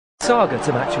saga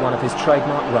to match one of his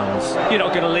trademark runs. You're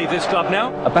not going to leave this club now?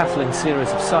 A baffling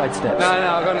series of sidesteps. No,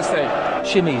 I'm going to stay.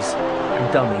 Shimmies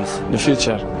and dummies. The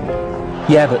future.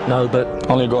 Yeah, but no, but...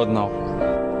 Only God knows.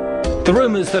 The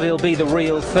rumours that he'll be the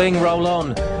real thing roll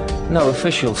on. No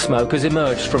official smoke has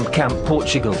emerged from Camp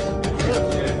Portugal.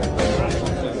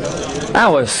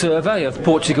 Our survey of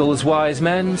Portugal's wise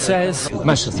men says...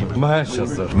 Manchester.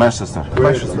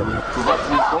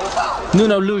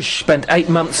 Nuno Luz spent 8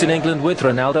 months in England with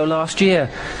Ronaldo last year,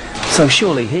 so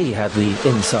surely he had the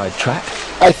inside track.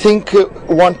 I think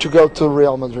want to go to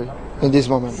Real Madrid in this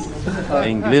moment.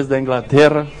 Inglês da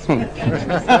Inglaterra.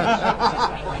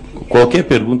 Qualquer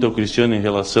pergunta ao Cristiano em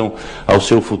relação ao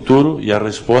seu futuro, e a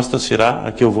resposta será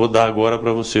a que eu vou dar agora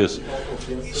para vocês.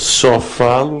 Só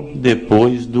falo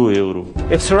depois do Euro.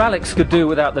 If Sir Alex could do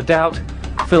without the doubt,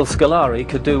 Phil Scolari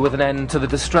could do with an end to the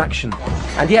distraction.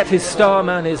 And yet his star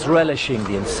man is relishing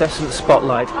the incessant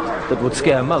spotlight that would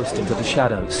scare most into the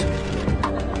shadows.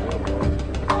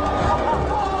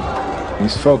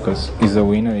 His focus is a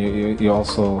winner. He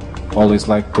also always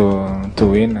like to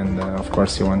win, and of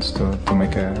course he wants to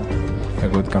make a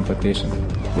good competition.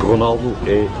 Ronaldo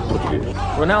é português.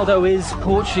 Ronaldo is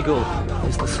Portugal,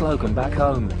 is the slogan back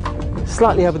home.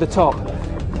 Slightly over the top,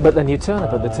 but then you turn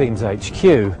up at the team's HQ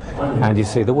and you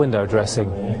see the window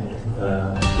dressing.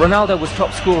 Ronaldo was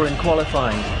top scorer in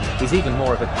qualifying. He's even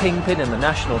more of a kingpin in the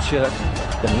national shirt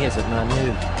than he is at Man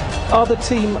U. Are the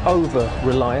team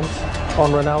over-reliant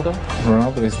on Ronaldo?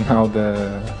 Ronaldo is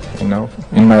now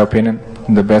in my opinion,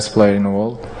 the best player in the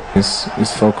world.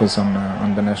 He's focused on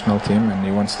the national team, and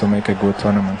he wants to make a good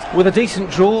tournament. With a decent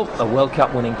draw, a World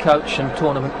Cup winning coach and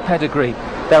tournament pedigree,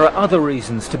 there are other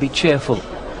reasons to be cheerful.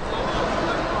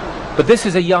 But this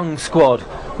is a young squad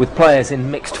with players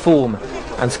in mixed form,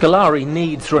 and Scolari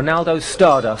needs Ronaldo's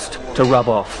stardust to rub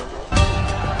off.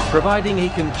 Providing he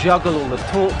can juggle all the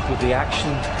talk with the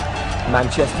action,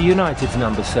 Manchester United's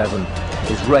number 7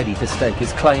 is ready to stake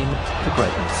his claim to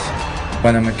greatness.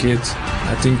 When I'm a kid,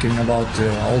 I'm thinking about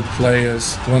old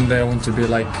players. One day I want to be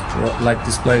like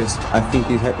these players. I think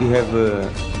he have the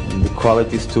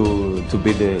qualities to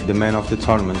be the man of the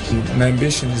tournament. My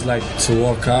ambition is like to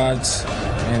work hard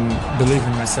and believe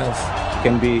in myself.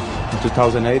 Can be in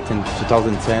 2008 and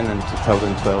 2010 and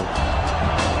 2012.